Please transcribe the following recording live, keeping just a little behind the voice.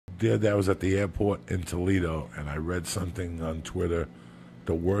the other day I was at the airport in Toledo, and I read something on Twitter,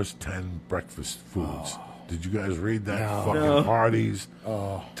 the worst 10 breakfast foods. Did you guys read that? Fucking Hardee's,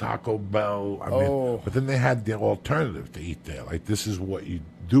 Taco Bell. I mean, but then they had the alternative to eat there. Like, this is what you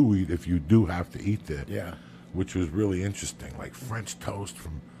do eat if you do have to eat there. Yeah. Which was really interesting. Like French toast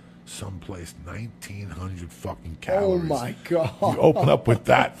from someplace, 1,900 fucking calories. Oh, my God. You open up with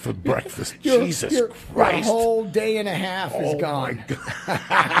that for breakfast. Jesus Christ. Your whole day and a half is gone.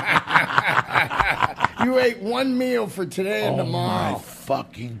 You ate one meal for today and tomorrow. Oh, my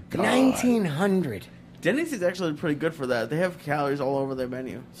fucking God. 1,900. Denny's is actually pretty good for that. They have calories all over their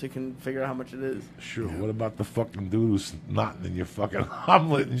menu, so you can figure out how much it is. Sure. Yeah. What about the fucking dude who's knotting in your fucking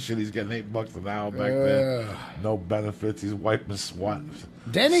omelet and shit? He's getting $8 an hour back there. No benefits. He's wiping SWAT.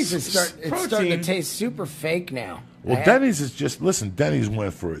 Denny's is starting to taste super fake now. Well, Denny's is just, listen, Denny's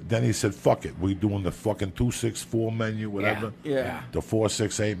went for it. Denny's said, fuck it. We're doing the fucking 264 menu, whatever. Yeah. The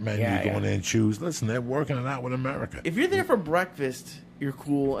 468 menu, go in there and choose. Listen, they're working it out with America. If you're there for breakfast, you're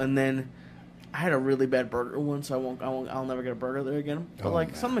cool, and then I had a really bad burger once, so I'll never get a burger there again.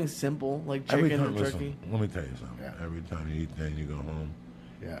 But something simple, like chicken or turkey. Let me tell you something. Yeah. Every time you eat there and you go home,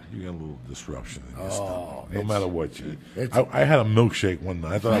 you get a little disruption in your stomach. No matter what you eat. I had a milkshake one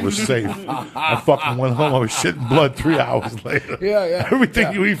night. I thought I was safe. I fucking went home. I was shitting blood 3 hours later.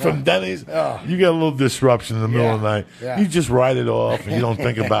 Everything you eat from Denny's, you get a little disruption in the middle of the night. You just write it off and you don't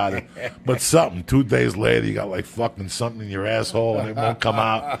think about it. But something, 2 days later, you got like fucking something in your asshole and it won't come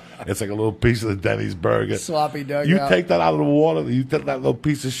out. It's like a little piece of the Denny's burger. Sloppy dugout. You take that out of the water, you take that little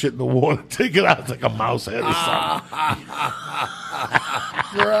piece of shit in the water, take it out, it's like a mouse head or something.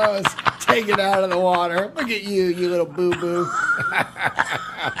 Gross. Take it out of the water. Look at you, you little boo-boo.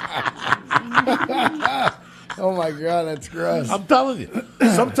 Oh, my God, that's gross. I'm telling you.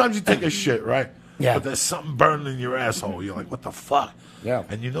 Sometimes you take a shit, right? Yeah. But there's something burning in your asshole. You're like, what the fuck? Yeah.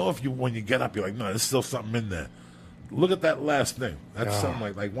 And you know when you get up, you're like, no, there's still something in there. Look at that last thing. That's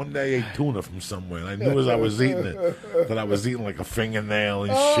something like one day I ate tuna from somewhere, and I knew as I was eating it that I was eating like a fingernail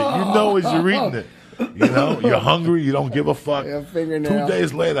and shit. You know as you're eating it. You know, you're hungry, you don't give a fuck. 2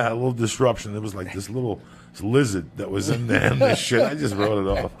 days later, I had a little disruption. It was like this little lizard that was in there and this shit. I just wrote it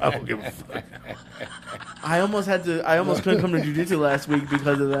off. I don't give a fuck. I almost couldn't come to jiu-jitsu last week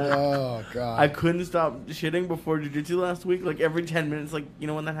because of that. Oh, God. I couldn't stop shitting before jiu-jitsu last week. Like, every 10 minutes, like, you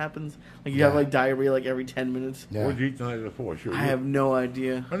know when that happens? Like, you have, like, diarrhea, like, every 10 minutes. Yeah. What did you eat the night before? Sure, I have no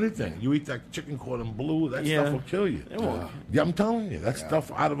idea. Anything. You eat that chicken cordon bleu, that stuff will kill you. It won't. Yeah, I'm telling you. That stuff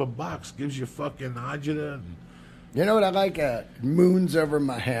out of a box gives you fucking agita and... You know what I like? Moons over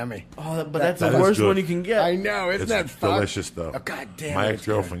Miami. Oh, but that's the worst one you can get. I know. Isn't that delicious stuff? Oh, God damn My it.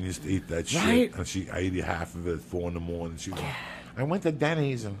 ex-girlfriend used to eat that shit. Right? And I ate half of it at 4 in the morning. She was like, I went to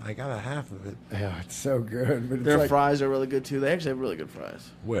Denny's and I got a half of it. Yeah, it's so good. But Their fries are really good, too. They actually have really good fries.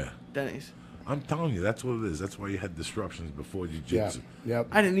 Where? Denny's. I'm telling you, that's what it is. That's why you had disruptions before jiu-jitsu. Yeah. Yep.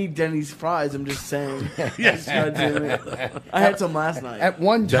 I didn't eat Denny's fries. I'm just saying. Yes. I had some last night. At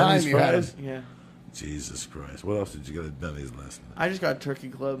one time, Denny's you had fries? Yeah. Jesus Christ. What else did you get at Denny's last night? I just got Turkey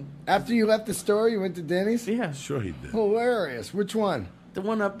Club. After you left the store, you went to Denny's? Yeah. Sure he did. Hilarious. Which one? The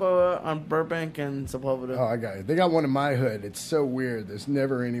one up on Burbank and Sepulveda. Oh, I got it. They got one in my hood. It's so weird. There's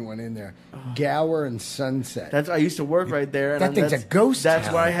never anyone in there. Gower and Sunset. I used to work right there. And that thing's a ghost That's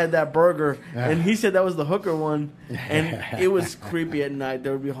town. where I had that burger. And he said that was the hooker one. And it was creepy at night.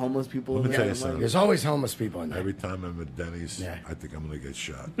 There would be homeless people Let in me there. tell you something. There's always homeless people in there. Every time I'm at Denny's, I think I'm going to get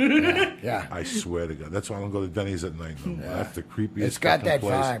shot. Yeah. I swear to God. That's why I don't go to Denny's at night no more. That's the creepiest It's got that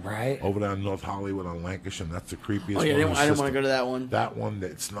place. vibe, right? Over there in North Hollywood on Lancashire, that's the creepiest Oh, yeah, one. I didn't want to go to that one. That one,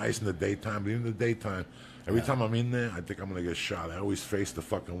 it's nice in the daytime, but even in the daytime, every time I'm in there, I think I'm going to get shot. I always face the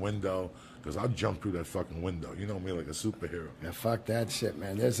fucking window because I'll jump through that fucking window. You know me, like a superhero. Yeah, fuck that shit,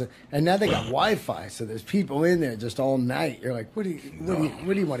 man. And now they got Wi-Fi, so there's people in there just all night. You're like, what do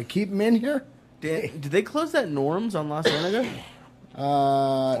you want to keep them in here? Did they close that Norm's on La Cienega?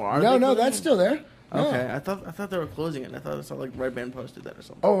 No, that's still there. Okay, I thought they were closing it. I thought I saw like Red Band posted that or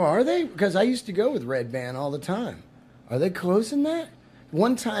something. Oh, are they? Because I used to go with Red Band all the time. Are they closing that?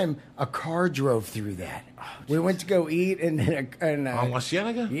 One time, a car drove through that. We went to go eat, and On La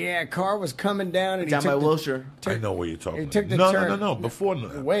Cienega? yeah, a car was coming down, and Down by Wilshire. I know what you're talking took the about. turn. No. Before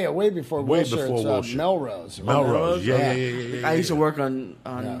way before Way Wilshire. before It's, Wilshire. Melrose. Melrose. Yeah. I used to work on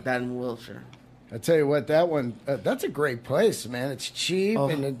that in Wilshire. I tell you what, that one, that's a great place, man. It's cheap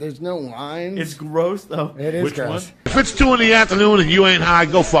and there's no lines. It's gross, though. It is Which gross. one? If it's 2 in the afternoon and you ain't high,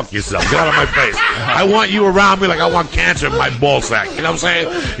 go fuck yourself. Get out of my face. I want you around me like I want cancer in my ball sack. You know what I'm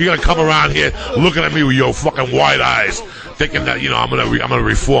saying? You're gonna come around here looking at me with your fucking wide eyes, thinking that I'm gonna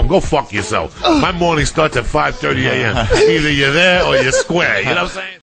reform. Go fuck yourself. My morning starts at 5:30 a.m. Either you're there or you're square. You know what I'm saying?